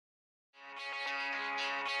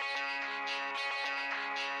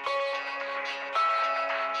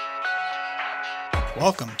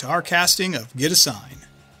Welcome to our casting of Get a Sign.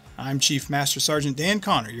 I'm Chief Master Sergeant Dan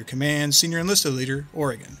Connor, your Command Senior Enlisted Leader,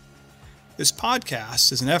 Oregon. This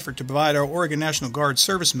podcast is an effort to provide our Oregon National Guard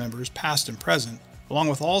service members, past and present, along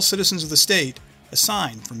with all citizens of the state, a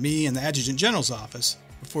sign from me and the Adjutant General's office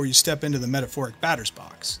before you step into the metaphoric batter's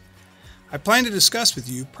box. I plan to discuss with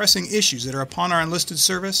you pressing issues that are upon our enlisted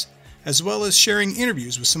service, as well as sharing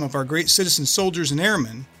interviews with some of our great citizen soldiers and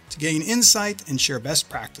airmen to gain insight and share best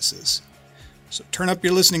practices. So turn up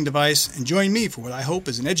your listening device and join me for what I hope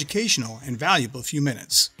is an educational and valuable few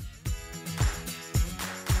minutes.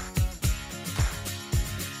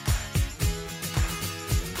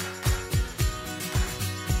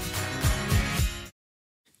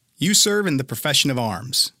 You serve in the profession of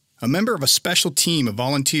arms, a member of a special team of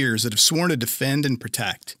volunteers that have sworn to defend and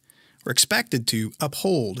protect. We're expected to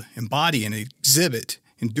uphold, embody, and exhibit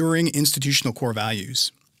enduring institutional core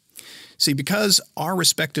values. See, because our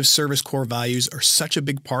respective service core values are such a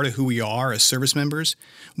big part of who we are as service members,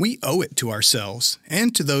 we owe it to ourselves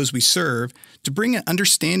and to those we serve to bring an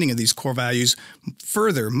understanding of these core values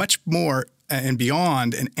further, much more and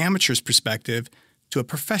beyond an amateur's perspective to a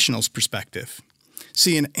professional's perspective.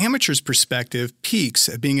 See, an amateur's perspective peaks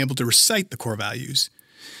at being able to recite the core values.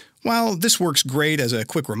 While this works great as a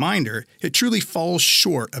quick reminder, it truly falls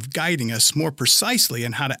short of guiding us more precisely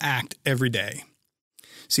in how to act every day.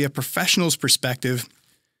 See, a professional's perspective,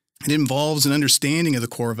 it involves an understanding of the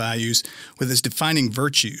core values with its defining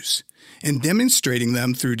virtues and demonstrating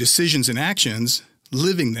them through decisions and actions,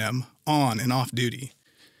 living them on and off duty.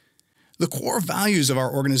 The core values of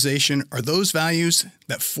our organization are those values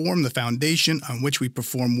that form the foundation on which we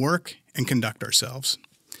perform work and conduct ourselves.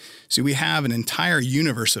 See, we have an entire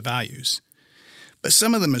universe of values, but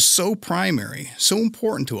some of them are so primary, so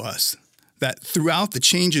important to us, that throughout the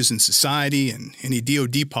changes in society and any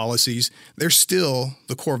DoD policies, they're still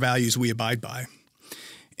the core values we abide by.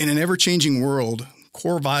 In an ever-changing world,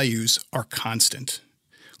 core values are constant.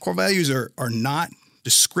 Core values are not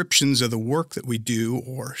descriptions of the work that we do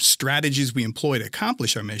or strategies we employ to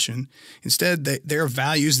accomplish our mission. Instead, they are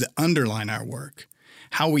values that underline our work,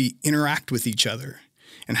 how we interact with each other,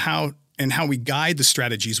 and how we guide the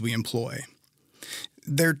strategies we employ.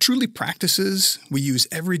 They're truly practices we use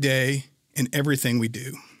every day in everything we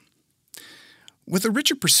do. With a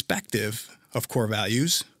richer perspective of core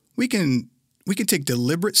values, we can take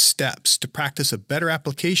deliberate steps to practice a better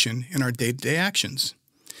application in our day-to-day actions.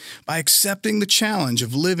 By accepting the challenge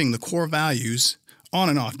of living the core values on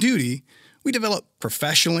and off duty, we develop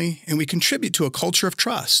professionally and we contribute to a culture of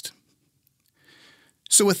trust.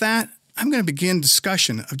 So with that, I'm going to begin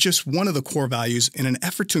discussion of just one of the core values in an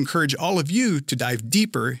effort to encourage all of you to dive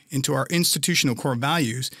deeper into our institutional core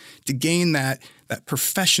values to gain that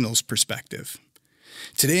professional's perspective.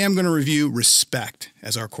 Today I'm going to review respect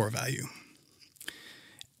as our core value.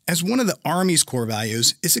 As one of the Army's core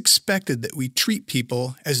values, it's expected that we treat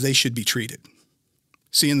people as they should be treated.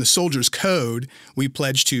 See, in the Soldier's Code, we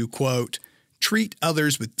pledge to, quote, treat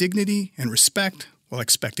others with dignity and respect while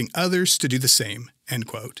expecting others to do the same, end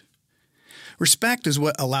quote. Respect is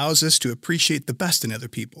what allows us to appreciate the best in other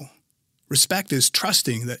people. Respect is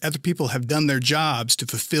trusting that other people have done their jobs to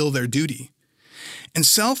fulfill their duty. And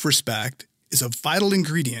self-respect is a vital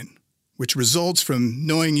ingredient which results from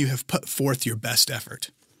knowing you have put forth your best effort.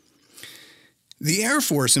 The Air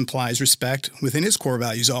Force implies respect within its core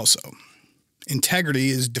values also. Integrity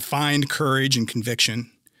is defined courage and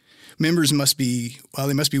conviction. Members must be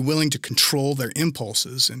willing to control their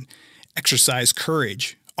impulses and exercise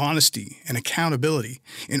courage, honesty, and accountability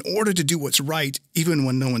in order to do what's right even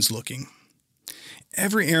when no one's looking.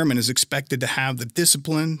 Every airman is expected to have the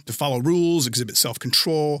discipline to follow rules, exhibit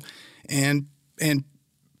self-control, and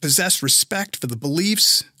possess respect for the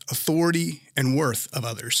beliefs, authority, and worth of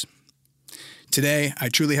others. Today, I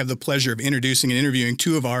truly have the pleasure of introducing and interviewing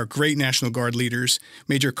two of our great National Guard leaders,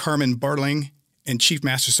 Major Carmen Bartling and Chief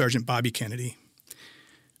Master Sergeant Bobby Kennedy.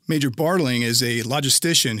 Major Bartling is a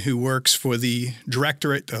logistician who works for the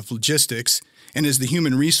Directorate of Logistics and is the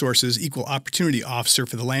Human Resources Equal Opportunity Officer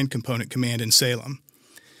for the Land Component Command in Salem.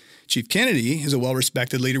 Chief Kennedy is a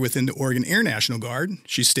well-respected leader within the Oregon Air National Guard.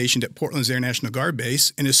 She's stationed at Portland's Air National Guard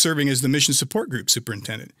Base and is serving as the Mission Support Group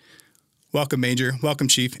Superintendent. Welcome, Major. Welcome,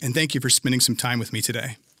 Chief, and thank you for spending some time with me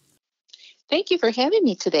today. Thank you for having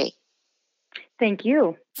me today. Thank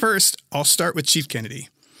you. First, I'll start with Chief Kennedy.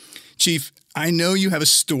 Chief, I know you have a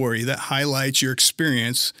story that highlights your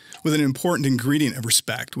experience with an important ingredient of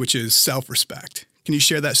respect, which is self-respect. Can you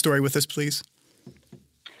share that story with us, please?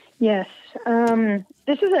 Yes.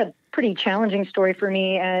 This is a pretty challenging story for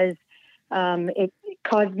me as It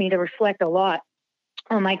caused me to reflect a lot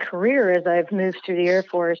on my career as I've moved through the Air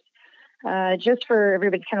Force. Just for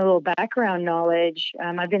everybody's kind of little background knowledge,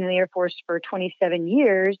 I've been in the Air Force for 27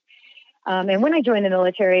 years. And when I joined the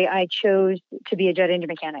military, I chose to be a jet engine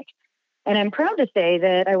mechanic. And I'm proud to say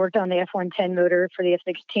that I worked on the F-110 motor for the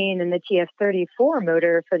F-16 and the TF-34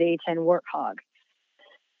 motor for the A-10 Warthog.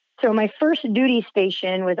 So my first duty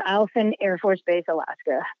station was Eielson Air Force Base,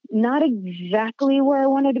 Alaska. Not exactly where I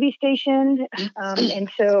wanted to be stationed.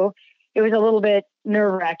 And so it was a little bit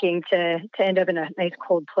nerve-wracking to end up in a nice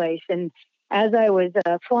cold place. And as I was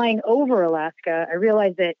flying over Alaska, I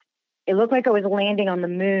realized that it looked like I was landing on the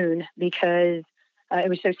moon because it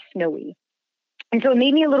was so snowy. And so it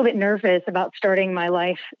made me a little bit nervous about starting my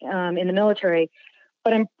life in the military,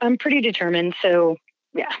 but I'm pretty determined. So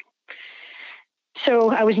yeah.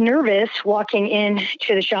 So I was nervous walking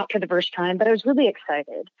into the shop for the first time, but I was really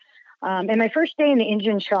excited. And my first day in the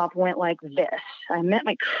engine shop went like this. I met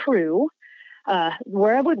my crew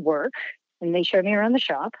where I would work, and they showed me around the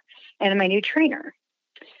shop, and my new trainer.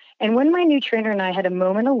 And when my new trainer and I had a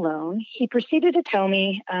moment alone, he proceeded to tell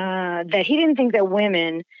me that he didn't think that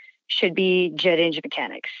women should be jet engine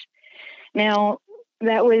mechanics. Now,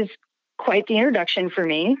 that was quite the introduction for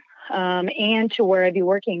me and to where I'd be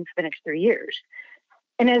working for the next 3 years.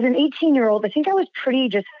 And as an 18-year-old, I think I was pretty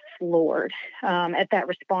just floored at that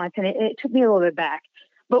response, and it took me a little bit back.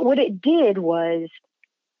 But what it did was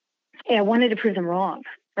I wanted to prove them wrong,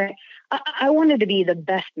 right? I wanted to be the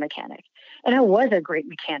best mechanic, and I was a great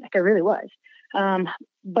mechanic. I really was.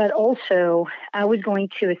 But also, I was going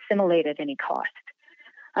to assimilate at any cost.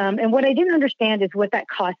 And what I didn't understand is what that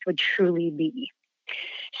cost would truly be.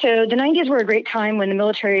 So the 90s were a great time when the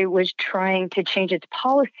military was trying to change its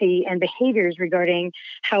policy and behaviors regarding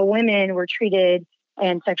how women were treated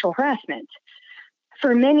and sexual harassment.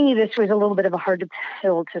 For many, this was a little bit of a hard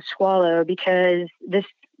pill to swallow because this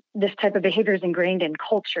type of behavior is ingrained in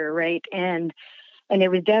culture, right? And it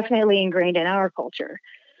was definitely ingrained in our culture.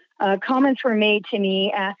 Comments were made to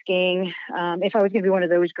me asking if I was going to be one of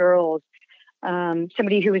those girls,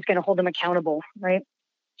 somebody who was going to hold them accountable, right,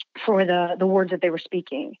 for the words that they were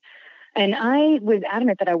speaking. And I was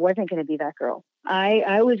adamant that I wasn't going to be that girl.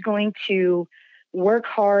 I was going to work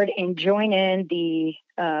hard and join in the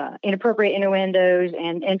inappropriate innuendos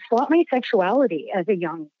and flaunt my sexuality as a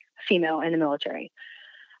young female in the military.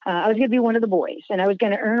 I was going to be one of the boys, and I was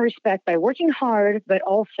going to earn respect by working hard, but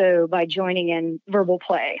also by joining in verbal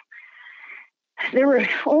play. There were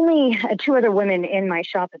only 2 other women in my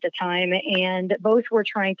shop at the time, and both were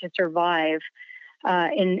trying to survive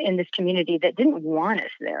in this community that didn't want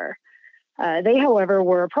us there. They, however,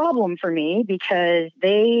 were a problem for me because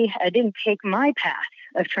they didn't take my path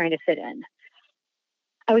of trying to fit in.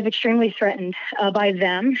 I was extremely threatened by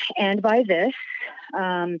them and by this.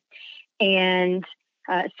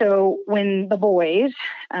 So when the boys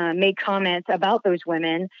made comments about those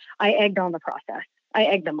women, I egged on the process. I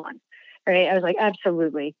egged them on. Right? I was like,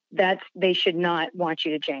 absolutely, they should not want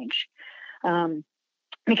you to change.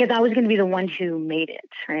 Because I was going to be the one who made it,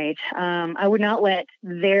 right? I would not let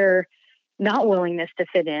their not willingness to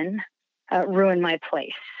fit in ruin my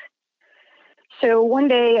place. So one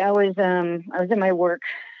day I was in my work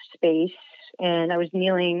space and I was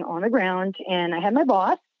kneeling on the ground, and I had my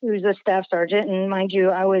boss, who was a staff sergeant, and mind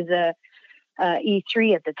you, I was a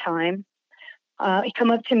E3 at the time. He come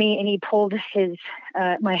up to me and he pulled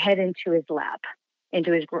my head into his lap,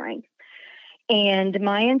 into his groin. And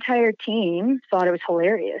my entire team thought it was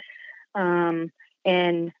hilarious.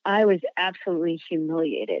 And I was absolutely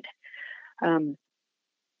humiliated.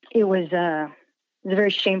 It was a very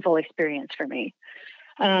shameful experience for me.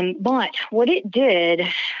 But what it did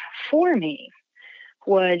for me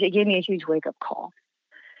was it gave me a huge wake-up call.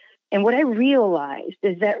 And what I realized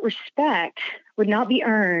is that respect would not be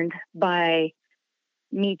earned by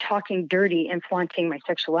me talking dirty and flaunting my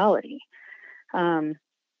sexuality.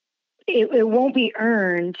 It won't be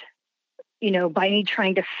earned, by me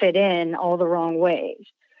trying to fit in all the wrong ways.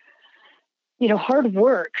 Hard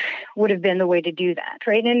work would have been the way to do that,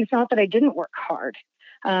 right? And it's not that I didn't work hard,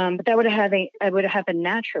 but that would have happened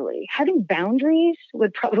naturally. Having boundaries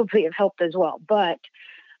would probably have helped as well, but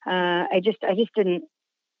I didn't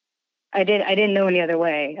know any other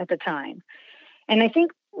way at the time. And I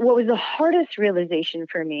think what was the hardest realization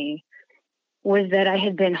for me was that I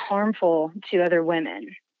had been harmful to other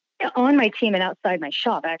women on my team and outside my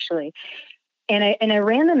shop, actually. And I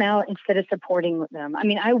ran them out instead of supporting them. I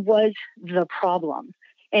mean, I was the problem.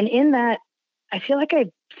 And in that, I feel like I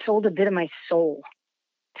sold a bit of my soul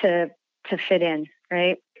to fit in,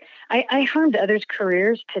 right? I harmed others'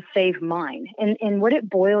 careers to save mine. And what it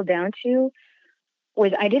boiled down to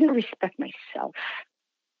was I didn't respect myself.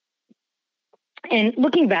 And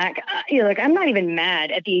looking back, I'm not even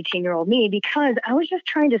mad at the 18-year-old me, because I was just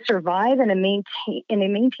trying to survive in a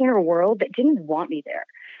maintainer world that didn't want me there.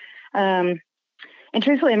 And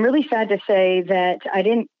truthfully, I'm really sad to say that I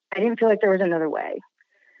didn't feel like there was another way.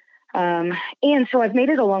 And so I've made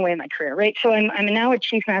it a long way in my career, right? So I'm now a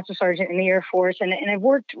Chief Master Sergeant in the Air Force, and I've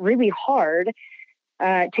worked really hard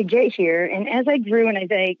to get here. And as I grew and as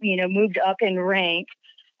I moved up in rank,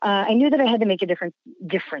 I knew that I had to make a difference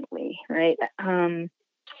differently, right?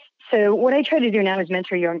 So what I try to do now is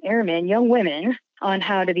mentor young airmen, young women, on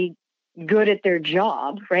how to be good at their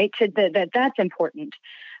job, right? So that's important,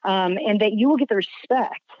 and that you will get the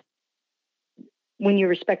respect when you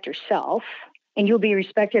respect yourself, and you'll be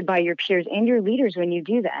respected by your peers and your leaders when you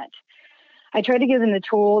do that. I try to give them the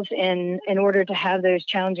tools in order to have those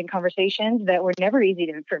challenging conversations that were never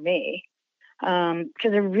easy for me, because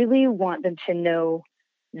I really want them to know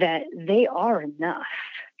that they are enough,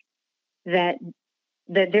 that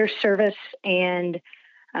their service and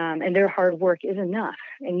their hard work is enough,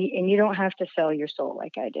 and you don't have to sell your soul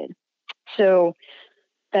like I did. So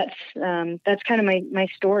that's kind of my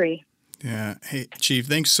story. Yeah. Hey, Chief,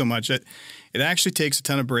 thanks so much. It actually takes a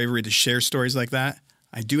ton of bravery to share stories like that.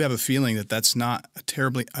 I do have a feeling that that's not a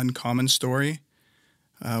terribly uncommon story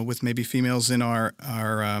with maybe females in our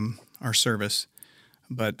service.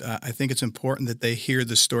 But I think it's important that they hear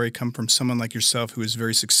the story come from someone like yourself, who is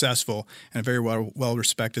very successful and a very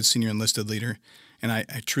well-respected senior enlisted leader. And I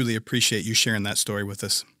truly appreciate you sharing that story with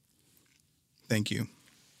us. Thank you.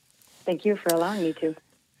 Thank you for allowing me to.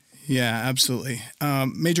 Yeah, absolutely.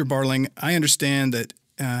 Major Barling, I understand that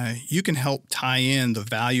you can help tie in the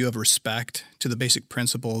value of respect to the basic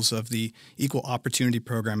principles of the Equal Opportunity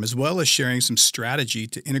Program, as well as sharing some strategy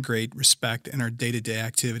to integrate respect in our day-to-day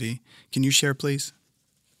activity. Can you share, please?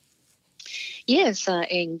 Yes,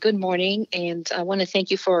 and good morning. And I want to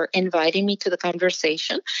thank you for inviting me to the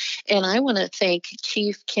conversation. And I want to thank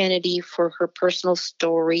Chief Kennedy for her personal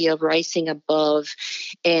story of rising above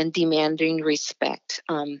and demanding respect.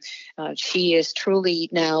 She is truly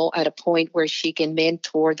now at a point where she can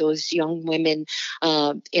mentor those young women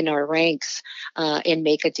in our ranks and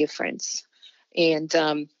make a difference. And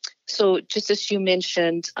so just as you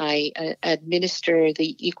mentioned, I administer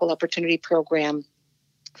the Equal Opportunity Program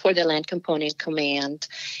for the Land Component Command.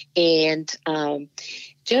 And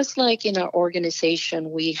just like in our organization,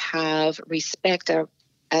 we have respect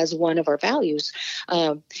as one of our values.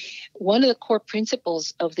 One of the core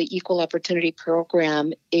principles of the Equal Opportunity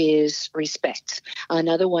Program is respect.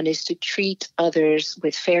 Another one is to treat others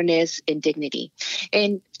with fairness and dignity.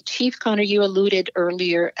 And Chief Connor, you alluded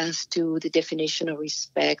earlier as to the definition of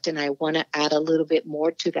respect, and I want to add a little bit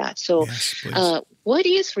more to that. So yes, what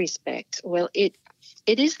is respect? Well,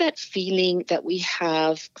 it is that feeling that we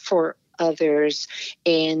have for others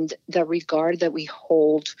and the regard that we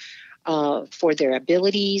hold for their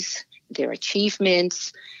abilities, their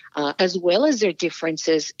achievements, as well as their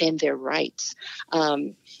differences and their rights.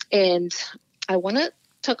 And I want to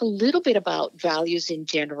talk a little bit about values in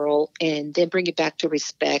general and then bring it back to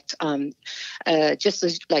respect, just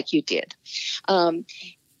as like you did.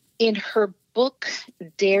 In her book,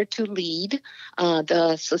 Dare to Lead,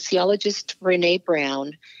 the sociologist Brene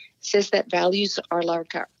Brown says that values are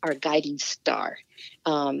like our guiding star,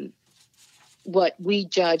 what we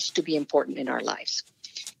judge to be important in our lives.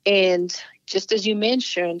 And just as you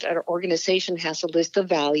mentioned, our organization has a list of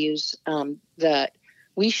values that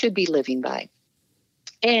we should be living by.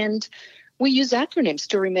 And we use acronyms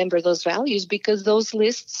to remember those values because those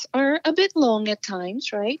lists are a bit long at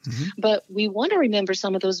times, right? Mm-hmm. But we want to remember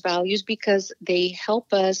some of those values because they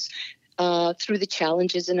help us through the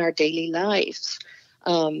challenges in our daily lives.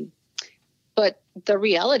 But the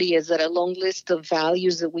reality is that a long list of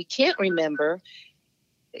values that we can't remember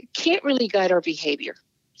can't really guide our behavior.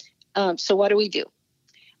 So what do?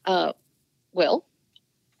 Well,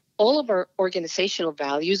 all of our organizational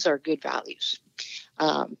values are good values.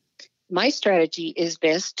 My strategy is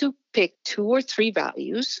best to pick 2 or 3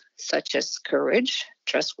 values, such as courage,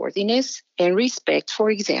 trustworthiness, and respect, for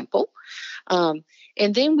example, and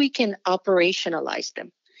then we can operationalize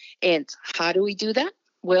them. And how do we do that?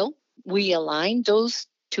 Well, we align those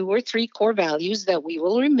 2 or 3 core values that we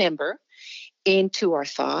will remember into our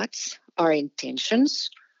thoughts, our intentions,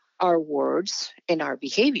 our words, and our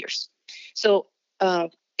behaviors. So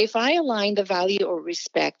if I align the value of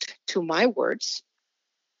respect to my words,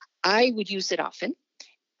 I would use it often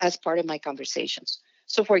as part of my conversations.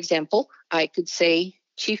 So, for example, I could say,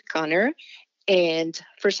 Chief Connor and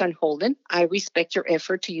First Son Holden, I respect your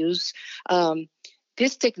effort to use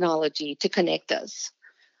this technology to connect us.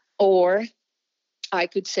 Or I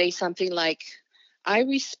could say something like, I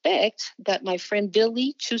respect that my friend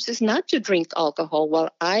Billy chooses not to drink alcohol while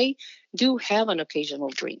I do have an occasional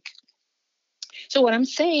drink. So what I'm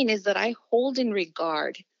saying is that I hold in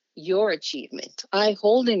regard your achievement. I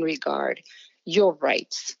hold in regard your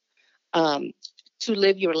rights to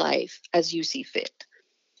live your life as you see fit.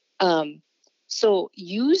 So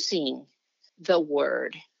using the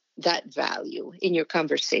word, that value in your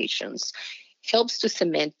conversations helps to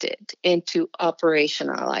cement it and to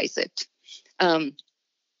operationalize it. And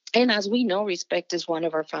as we know, respect is one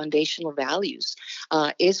of our foundational values,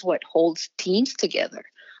 is what holds teams together.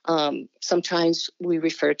 Sometimes we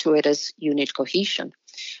refer to it as unit cohesion.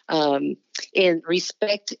 And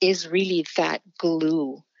respect is really that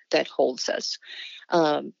glue that holds us.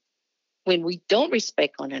 When we don't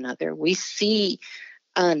respect one another, we see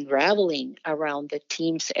unraveling around the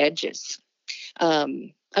team's edges.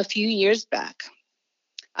 A few years back,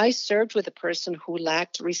 I served with a person who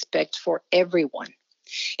lacked respect for everyone.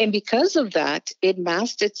 And because of that, it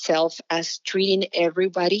masked itself as treating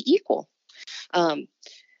everybody equal.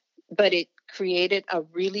 But it created a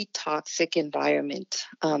really toxic environment.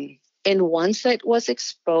 And once that was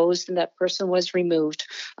exposed and that person was removed,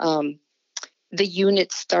 the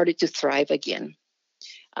unit started to thrive again.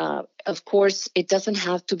 Of course, it doesn't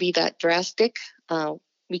have to be that drastic.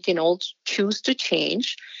 We can all choose to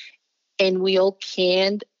change, and we all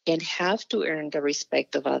can and have to earn the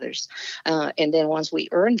respect of others. And then once we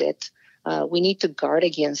earned it, we need to guard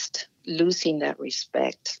against losing that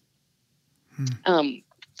respect.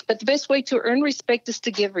 But the best way to earn respect is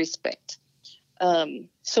to give respect.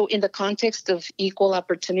 So in the context of equal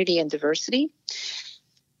opportunity and diversity,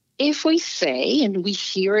 if we say, and we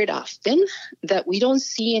hear it often, that we don't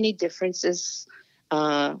see any differences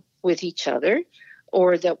with each other,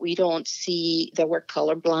 or that we don't see that we're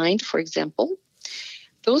colorblind, for example,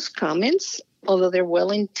 those comments, although they're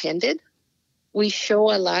well-intended, we show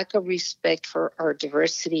a lack of respect for our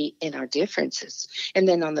diversity and our differences. And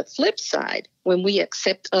then on the flip side, when we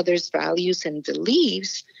accept others' values and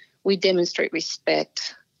beliefs, we demonstrate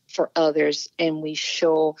respect for others, and we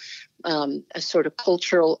show a sort of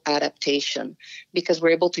cultural adaptation, because we're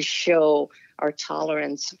able to show our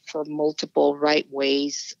tolerance for multiple right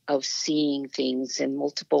ways of seeing things and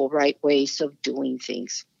multiple right ways of doing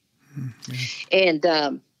things.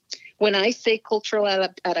 And when I say cultural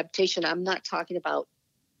adaptation, I'm not talking about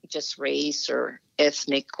just race or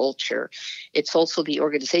ethnic culture. It's also the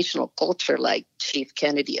organizational culture, like Chief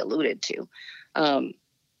Kennedy alluded to.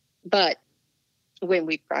 But when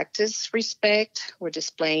we practice respect, we're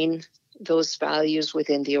displaying those values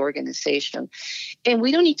within the organization. And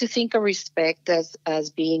we don't need to think of respect as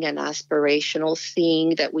being an aspirational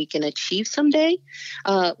thing that we can achieve someday.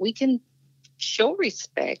 We can show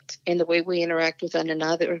respect in the way we interact with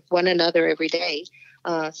one another every day.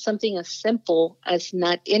 Something as simple as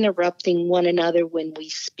not interrupting one another when we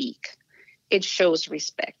speak. It shows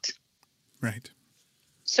respect. Right.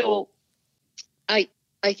 So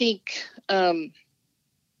I think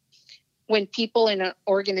when people in an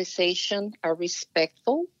organization are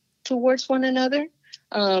respectful towards one another,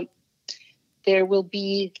 there will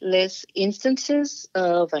be less instances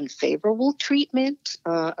of unfavorable treatment,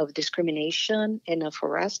 of discrimination, and of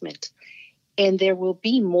harassment. And there will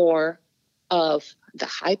be more of the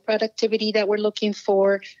high productivity that we're looking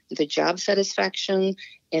for, the job satisfaction,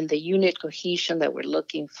 and the unit cohesion that we're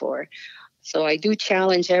looking for. So I do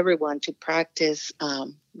challenge everyone to practice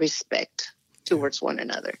respect towards one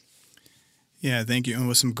another. Yeah, thank you. And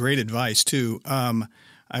with some great advice, too. I'd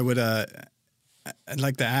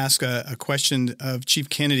like to ask a question of Chief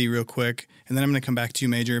Kennedy real quick, and then I'm going to come back to you,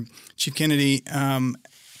 Major. Chief Kennedy,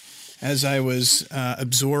 as I was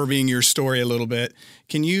absorbing your story a little bit,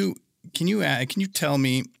 can you tell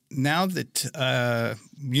me, now that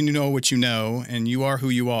you know what you know and you are who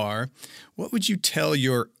you are, what would you tell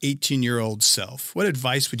your 18-year-old self? What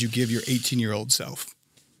advice would you give your 18-year-old self?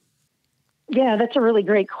 Yeah, that's a really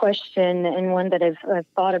great question, and one that I've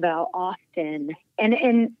thought about often.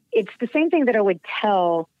 And it's the same thing that I would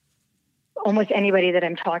tell almost anybody that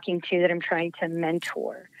I'm talking to, that I'm trying to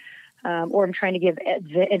mentor, or I'm trying to give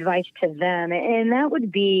advice to them. And that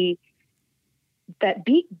would be that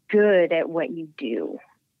be good at what you do.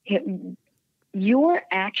 Your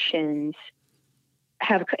actions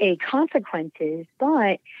have consequences,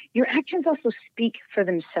 but your actions also speak for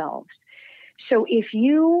themselves. So if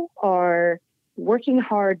you are working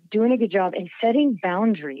hard, doing a good job, and setting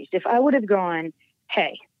boundaries, if I would have gone,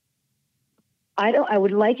 hey, I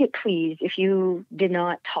would like it, please, if you did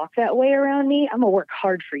not talk that way around me, I'm gonna work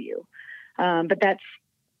hard for you.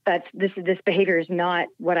 But this behavior is not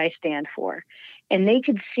what I stand for. and they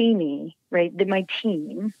could see me, right, that my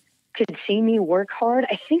team could see me work hard,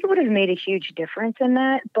 I think it would have made a huge difference in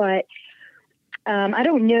that. But I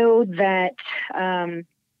don't know that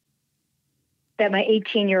that my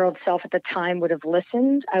 18-year-old self at the time would have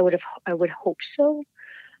listened. I would hope so.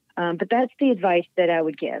 But that's the advice that I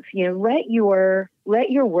would give. Let your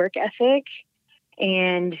work ethic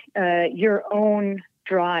and your own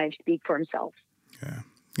drive speak for himself.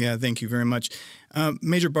 Yeah. Thank you very much,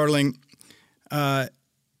 Major Bartling.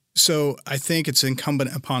 So I think it's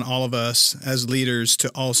incumbent upon all of us as leaders to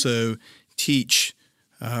also teach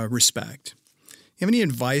respect. You have any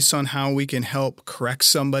advice on how we can help correct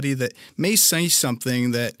somebody that may say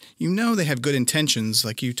something that they have good intentions,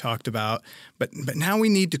 like you talked about, but now we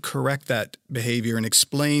need to correct that behavior and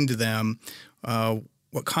explain to them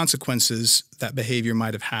what consequences that behavior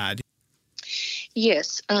might have had?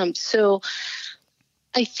 Yes. So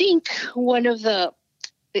I think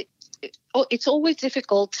it's always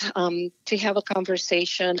difficult to have a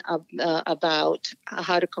conversation about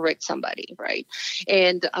how to correct somebody, right?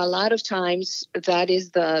 And a lot of times that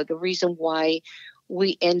is the reason why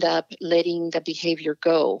we end up letting the behavior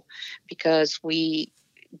go, because we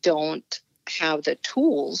don't have the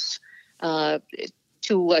tools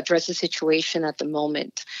to address the situation at the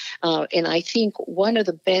moment. And I think one of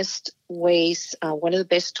the best ways, one of the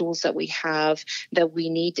best tools that we have that we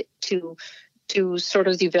need to sort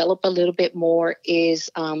of develop a little bit more is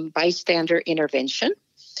bystander intervention.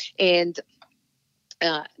 And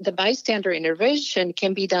the bystander intervention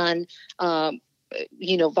can be done,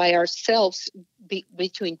 by ourselves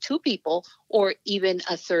between two people or even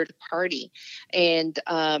a third party. And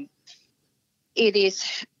it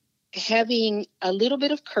is having a little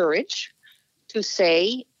bit of courage to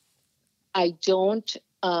say, I don't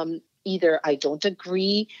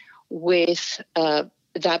agree with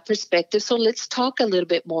that perspective. So let's talk a little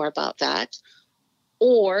bit more about that.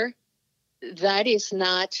 Or that is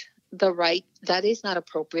not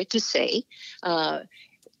appropriate to say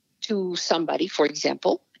to somebody, for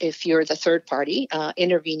example, if you're the third party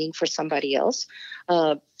intervening for somebody else.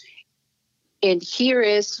 And here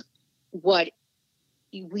is what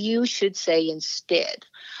you should say instead.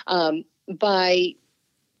 By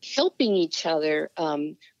helping each other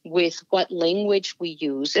with what language we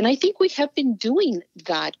use. And I think we have been doing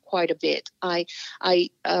that quite a bit.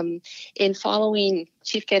 In following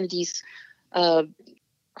Chief Kennedy's,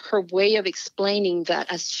 her way of explaining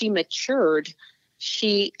that as she matured,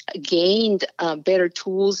 she gained better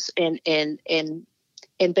tools and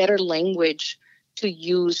better language to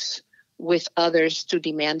use with others to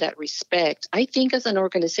demand that respect. I think as an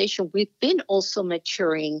organization, we've been also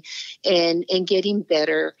maturing and getting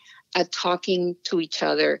better at talking to each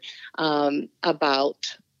other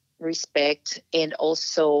about respect, and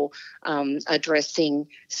also addressing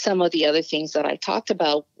some of the other things that I talked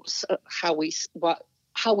about, how we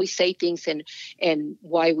say things and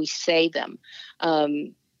why we say them.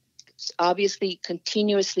 Obviously,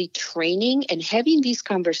 continuously training and having these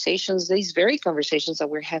conversations, these very conversations that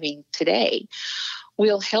we're having today,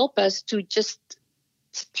 will help us to just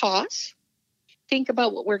pause, think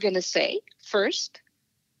about what we're going to say first,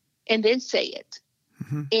 and then say it.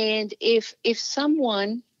 Mm-hmm. And if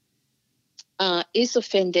someone is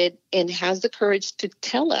offended and has the courage to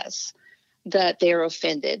tell us that they're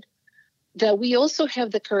offended, that we also have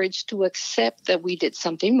the courage to accept that we did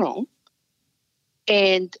something wrong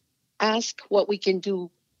and ask what we can do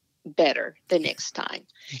better the next time.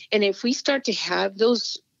 And if we start to have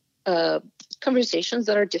those conversations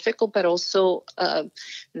that are difficult, but also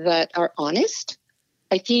that are honest,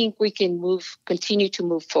 I think we can continue to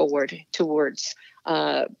move forward towards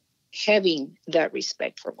having that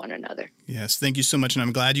respect for one another. Yes, thank you so much. And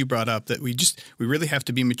I'm glad you brought up that we really have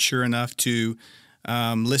to be mature enough to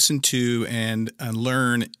listen to and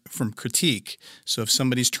learn from critique. So if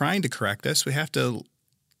somebody's trying to correct us, we have to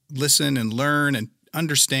listen and learn and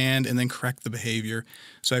understand and then correct the behavior.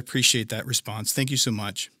 So I appreciate that response. Thank you so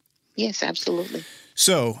much. Yes, absolutely.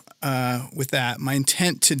 So with that, my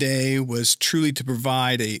intent today was truly to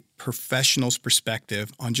provide a professional's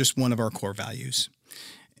perspective on just one of our core values.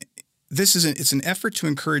 It's an effort to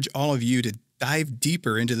encourage all of you to dive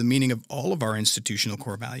deeper into the meaning of all of our institutional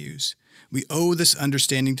core values. We owe this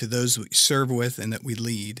understanding to those we serve with and that we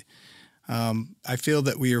lead. I feel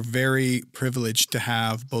that we are very privileged to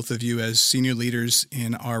have both of you as senior leaders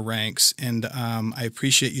in our ranks, and I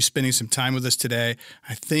appreciate you spending some time with us today.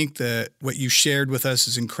 I think that what you shared with us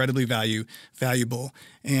is incredibly valuable,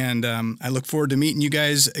 and I look forward to meeting you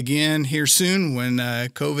guys again here soon when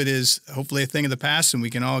COVID is hopefully a thing of the past and we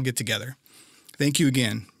can all get together. Thank you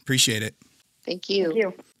again. Appreciate it. Thank you. Thank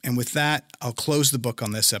you. And with that, I'll close the book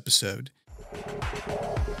on this episode.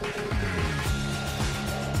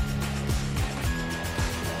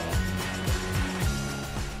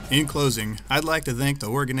 In closing, I'd like to thank the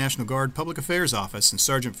Oregon National Guard Public Affairs Office and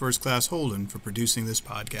Sergeant First Class Holden for producing this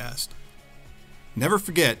podcast. Never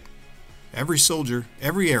forget, every soldier,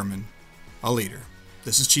 every airman, a leader.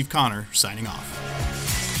 This is Chief Connor signing off.